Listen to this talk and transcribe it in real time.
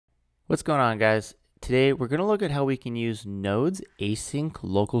What's going on, guys? Today we're going to look at how we can use Node's Async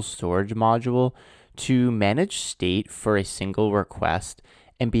Local Storage module to manage state for a single request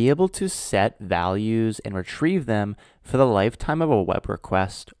and be able to set values and retrieve them for the lifetime of a web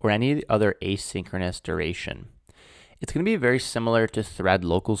request or any other asynchronous duration. It's going to be very similar to thread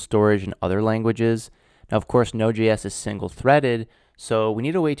local storage in other languages. Now, of course, Node.js is single-threaded, so we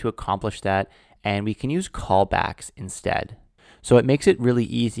need a way to accomplish that, and we can use callbacks instead. So it makes it really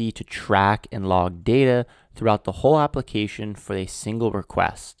easy to track and log data throughout the whole application for a single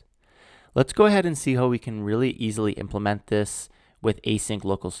request. Let's go ahead and see how we can really easily implement this with async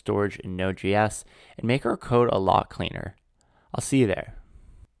local storage in Node.js and make our code a lot cleaner. I'll see you there.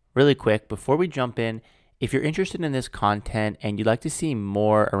 Really quick, before we jump in, if you're interested in this content and you'd like to see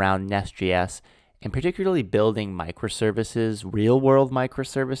more around NestJS, and particularly building microservices, real-world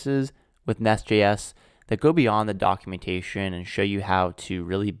microservices with NestJS, that go beyond the documentation and show you how to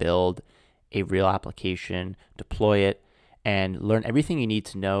really build a real application, deploy it, and learn everything you need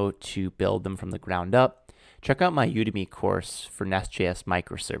to know to build them from the ground up, check out my Udemy course for NestJS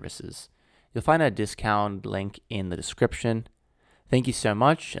microservices. You'll find a discount link in the description. Thank you so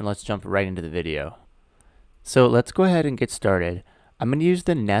much, and let's jump right into the video. So let's go ahead and get started. I'm going to use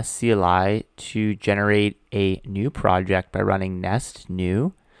the Nest CLI to generate a new project by running nest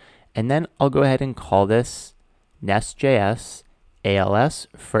new. And then I'll go ahead and call this NestJS ALS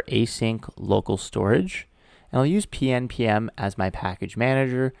for async local storage. And I'll use pnpm as my package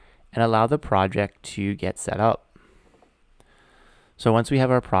manager and allow the project to get set up. So once we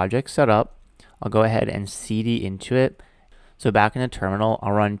have our project set up, I'll go ahead and cd into it. So back in the terminal,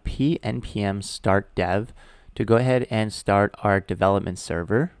 I'll run pnpm start dev to go ahead and start our development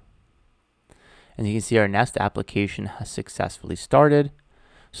server. And you can see our Nest application has successfully started.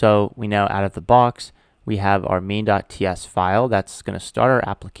 So we know out of the box, we have our main.ts file that's going to start our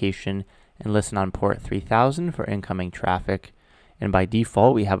application and listen on port 3000 for incoming traffic. And by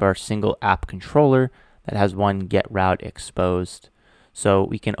default, we have our single app controller that has one get route exposed. So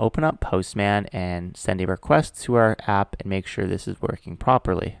we can open up Postman and send a request to our app and make sure this is working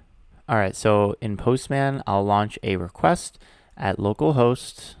properly. All right, so in Postman, I'll launch a request at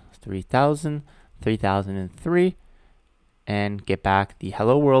localhost 3000, 3003, and get back the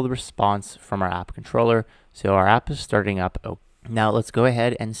hello world response from our app controller. So our app is starting up. Now let's go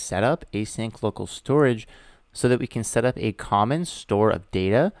ahead and set up async local storage so that we can set up a common store of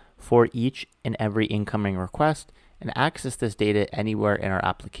data for each and every incoming request and access this data anywhere in our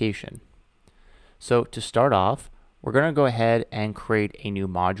application. So to start off, we're going to go ahead and create a new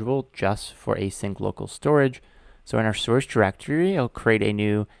module just for async local storage. So in our source directory, I'll create a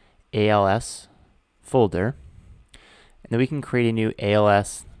new ALS folder. And then we can create a new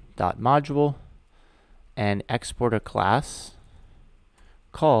als.module and export a class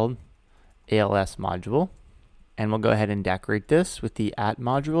called ALS module. And we'll go ahead and decorate this with the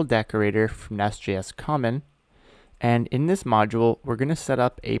 @module decorator from NestJS Common. And in this module, we're going to set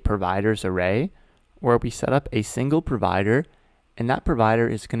up a providers array where we set up a single provider, and that provider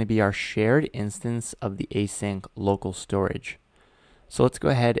is going to be our shared instance of the async local storage. So let's go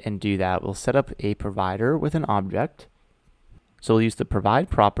ahead and do that. We'll set up a provider with an object. So we'll use the provide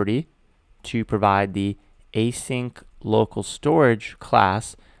property to provide the async local storage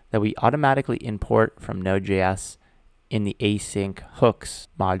class that we automatically import from Node.js in the async hooks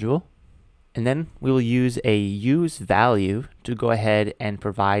module. And then we will use a use value to go ahead and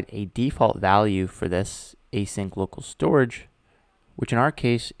provide a default value for this async local storage, which in our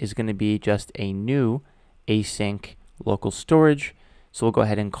case is going to be just a new async local storage. So we'll go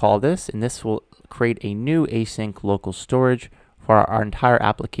ahead and call this, and this will create a new async local storage for our entire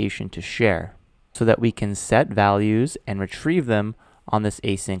application to share so that we can set values and retrieve them on this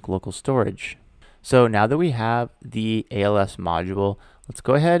async local storage. So now that we have the ALS module, let's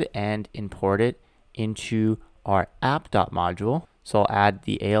go ahead and import it into our app.module. So I'll add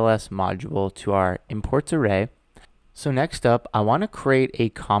the ALS module to our imports array. So next up, I want to create a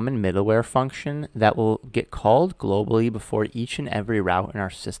common middleware function that will get called globally before each and every route in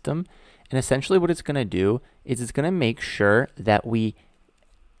our system. And essentially what it's going to do is it's going to make sure that we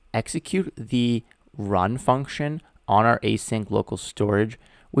execute the run function on our async local storage,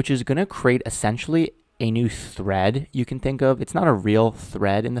 which is going to create essentially a new thread you can think of. It's not a real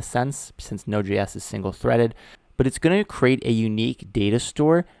thread in the sense, since Node.js is single-threaded, but it's going to create a unique data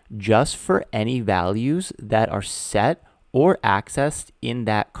store just for any values that are set or accessed in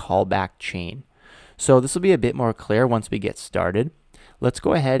that callback chain. So this will be a bit more clear once we get started. Let's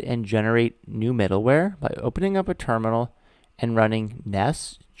go ahead and generate new middleware by opening up a terminal and running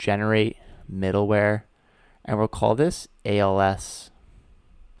nest generate middleware, and we'll call this ALS.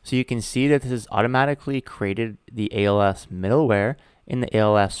 So So you can see that this has automatically created the ALS middleware in the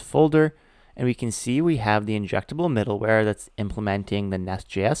ALS folder, and we can see we have the injectable middleware that's implementing the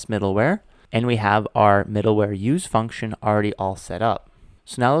NestJS middleware, and we have our middleware use function already all set up.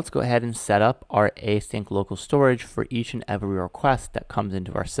 So now let's go ahead and set up our async local storage for each and every request that comes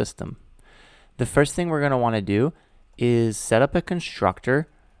into our system. The first thing we're going to want to do is set up a constructor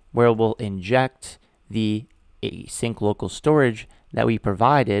where we'll inject the async local storage that we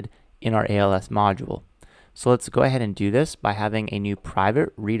provided in our ALS module. So let's go ahead and do this by having a new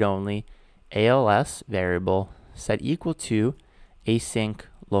private read-only ALS variable set equal to async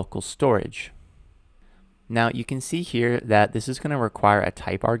local storage. Now you can see here that this is going to require a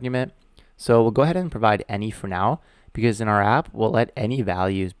type argument. So we'll go ahead and provide any for now, because in our app, we'll let any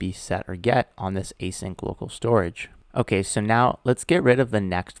values be set or get on this async local storage. Okay, so now let's get rid of the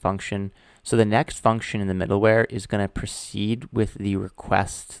next function. So the next function in the middleware is going to proceed with the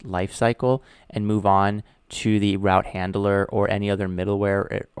request lifecycle and move on to the route handler or any other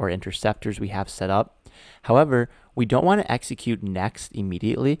middleware or interceptors we have set up. However, we don't want to execute next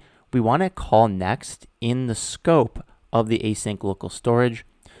immediately. We want to call next in the scope of the async local storage.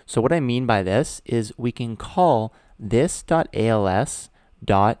 So what I mean by this is we can call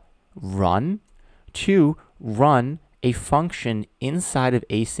this.als.run to run a function inside of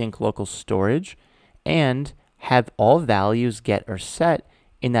async local storage and have all values get or set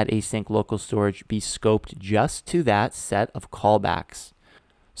in that async local storage be scoped just to that set of callbacks.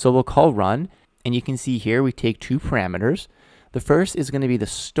 So we'll call run, and you can see here we take two parameters. The first is going to be the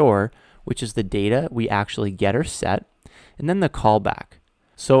store, which is the data we actually get or set, and then the callback.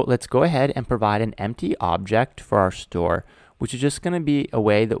 So let's go ahead and provide an empty object for our store, which is just going to be a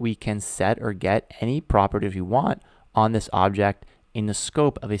way that we can set or get any properties we want on this object in the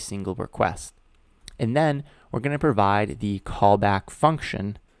scope of a single request. And then we're going to provide the callback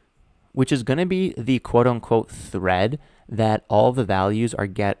function, which is going to be the quote-unquote thread that all the values are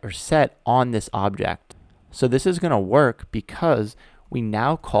get or set on this object. So this is going to work because we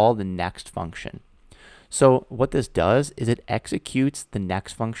now call the next function. So what this does is it executes the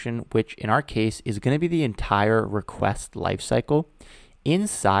next function, which in our case is going to be the entire request lifecycle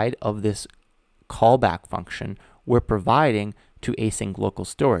inside of this callback function we're providing to async local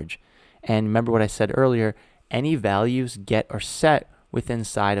storage. And remember what I said earlier, any values get or set within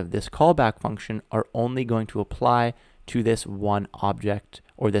inside of this callback function are only going to apply to this one object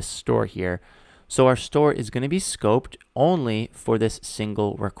or this store here. So our store is going to be scoped only for this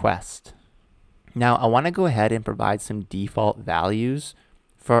single request. Now I want to go ahead and provide some default values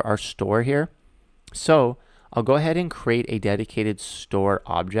for our store here. So I'll go ahead and create a dedicated store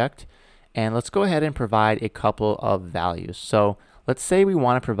object, and let's go ahead and provide a couple of values. So let's say we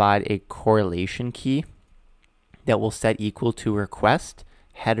want to provide a correlation key that will set equal to request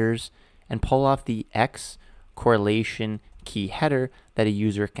headers and pull off the X correlation key header that a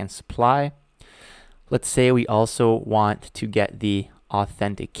user can supply. Let's say we also want to get the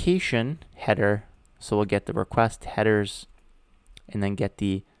authentication header. So we'll get the request headers and then get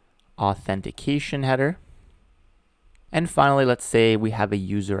the authentication header. And finally, let's say we have a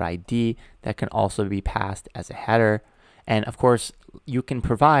user ID that can also be passed as a header. And of course, you can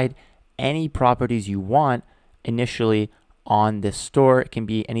provide any properties you want initially on this store. It can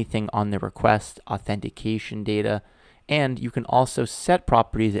be anything on the request authentication data. And you can also set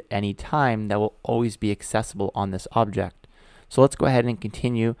properties at any time that will always be accessible on this object. So let's go ahead and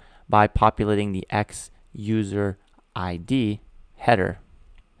continue by populating the X user ID header.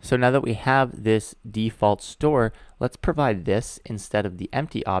 So now that we have this default store, let's provide this instead of the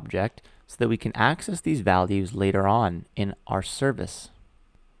empty object so that we can access these values later on in our service.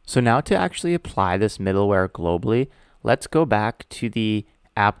 So now to actually apply this middleware globally, let's go back to the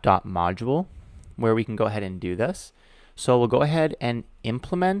app.module where we can go ahead and do this. So we'll go ahead and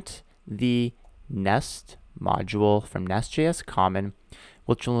implement the Nest module from NestJS Common,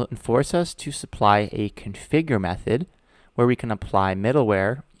 which will enforce us to supply a configure method where we can apply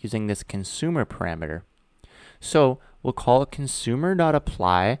middleware using this consumer parameter. So we'll call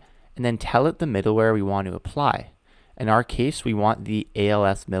consumer.apply and then tell it the middleware we want to apply. In our case, we want the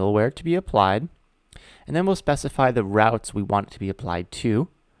ALS middleware to be applied, and then we'll specify the routes we want it to be applied to.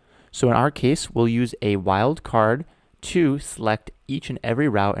 So in our case, we'll use a wildcard to select each and every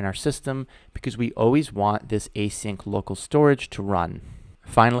route in our system because we always want this async local storage to run.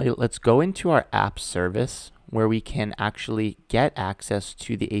 Finally, let's go into our app service where we can actually get access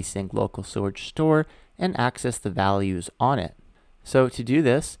to the async local storage store and access the values on it. So to do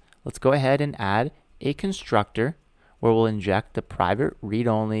this, let's go ahead and add a constructor where we'll inject the private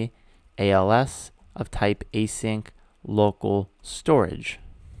read-only ALS of type async local storage.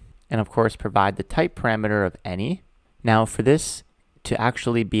 and of course provide the type parameter of any. Now for this to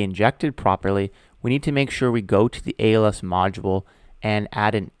actually be injected properly, we need to make sure we go to the ALS module and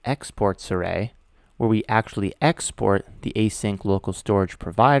add an exports array where we actually export the async local storage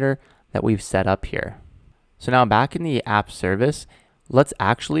provider that we've set up here. So now back in the app service, let's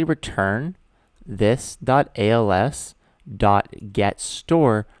actually return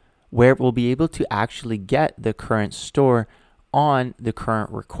this.als.getStore, where we'll be able to actually get the current store on the current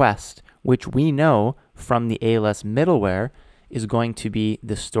request, which we know from the ALS middleware is going to be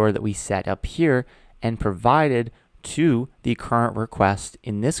the store that we set up here and provided to the current request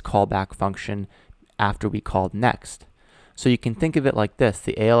in this callback function after we called next. So you can think of it like this.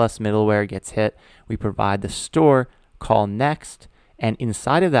 The ALS middleware gets hit, we provide the store, call next, and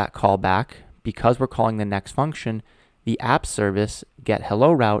inside of that callback, because we're calling the next function, the app service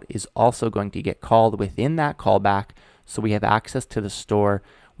getHello route is also going to get called within that callback, so we have access to the store.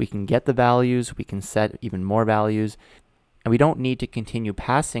 We can get the values, we can set even more values, and we don't need to continue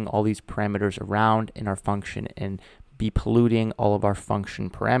passing all these parameters around in our function and be polluting all of our function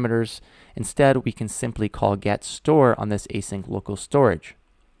parameters. Instead, we can simply call getStore on this async local storage.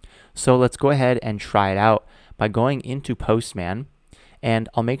 So let's go ahead and try it out by going into Postman, and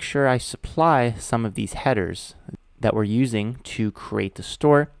I'll make sure I supply some of these headers that we're using to create the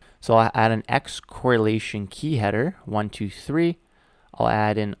store. So I'll add an X correlation key header, 1, 2, 3. I'll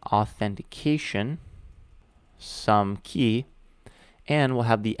add an authentication, some key, and we'll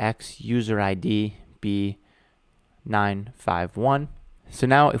have the X user ID be 951. So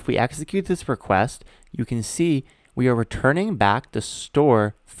now if we execute this request, you can see we are returning back the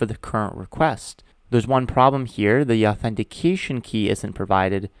store for the current request. There's one problem here. The authentication key isn't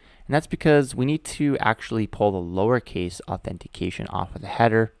provided, and that's because we need to actually pull the lowercase authentication off of the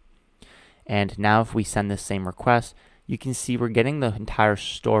header. And now if we send this same request, you can see we're getting the entire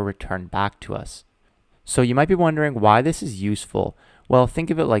store returned back to us. So you might be wondering why this is useful. Well, think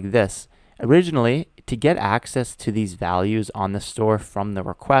of it like this. Originally, to get access to these values on the store from the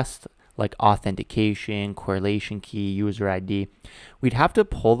request, like authentication, correlation key, user ID, we'd have to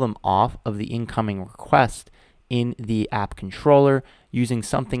pull them off of the incoming request in the app controller using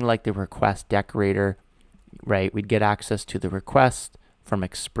something like the request decorator, right? We'd get access to the request from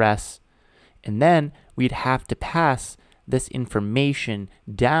Express, and then we'd have to pass this information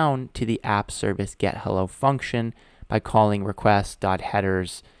down to the app service getHello function by calling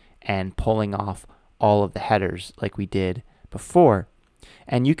request.headers and pulling off all of the headers like we did before.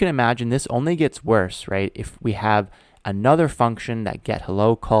 And you can imagine this only gets worse, right? If we have another function that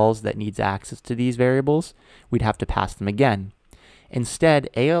getHello calls that needs access to these variables, we'd have to pass them again. Instead,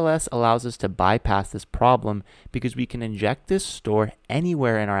 ALS allows us to bypass this problem because we can inject this store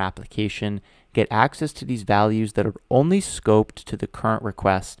anywhere in our application, get access to these values that are only scoped to the current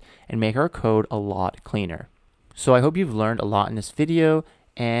request, and make our code a lot cleaner. So I hope you've learned a lot in this video,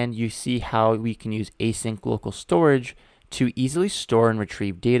 and you see how we can use async local storage to easily store and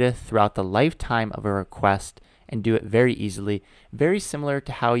retrieve data throughout the lifetime of a request and do it very easily, very similar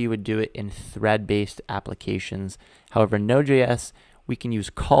to how you would do it in thread-based applications. However, in Node.js, we can use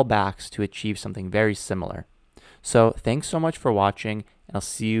callbacks to achieve something very similar. So thanks so much for watching, and I'll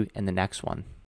see you in the next one.